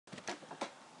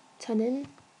저는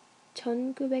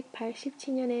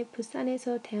 1987년에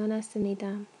부산에서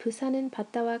태어났습니다. 부산은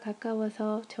바다와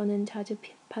가까워서 저는 자주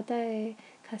바다에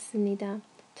갔습니다.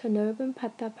 저 넓은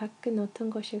바다 밖은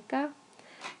어떤 것일까?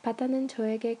 바다는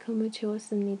저에게 꿈을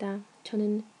주었습니다.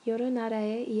 저는 여러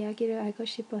나라의 이야기를 알고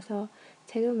싶어서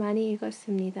책을 많이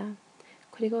읽었습니다.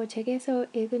 그리고 책에서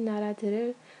읽은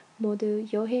나라들을 모두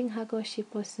여행하고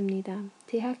싶었습니다.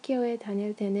 대학교에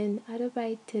다닐 때는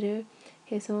아르바이트를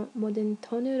해서 모든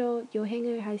돈으로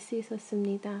여행을 할 수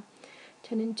있었습니다.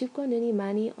 저는 춥고 눈이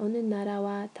많이 오는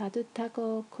나라와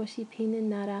따뜻하고 꽃이 피는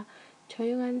나라,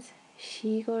 조용한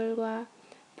시골과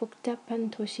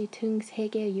복잡한 도시 등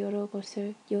세계 여러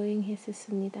곳을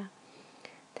여행했었습니다.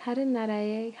 다른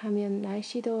나라에 가면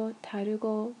날씨도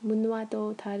다르고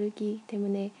문화도 다르기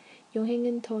때문에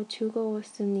여행은 더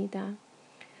즐거웠습니다.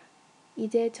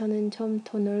 이제 저는 좀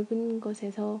더 넓은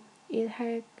곳에서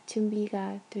일할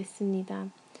준비가 됐습니다.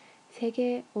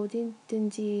 세계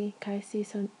어디든지 갈 수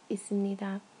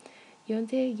있습니다.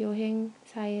 연세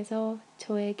여행사에서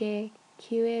저에게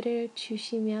기회를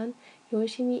주시면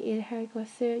열심히 일할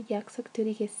것을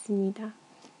약속드리겠습니다.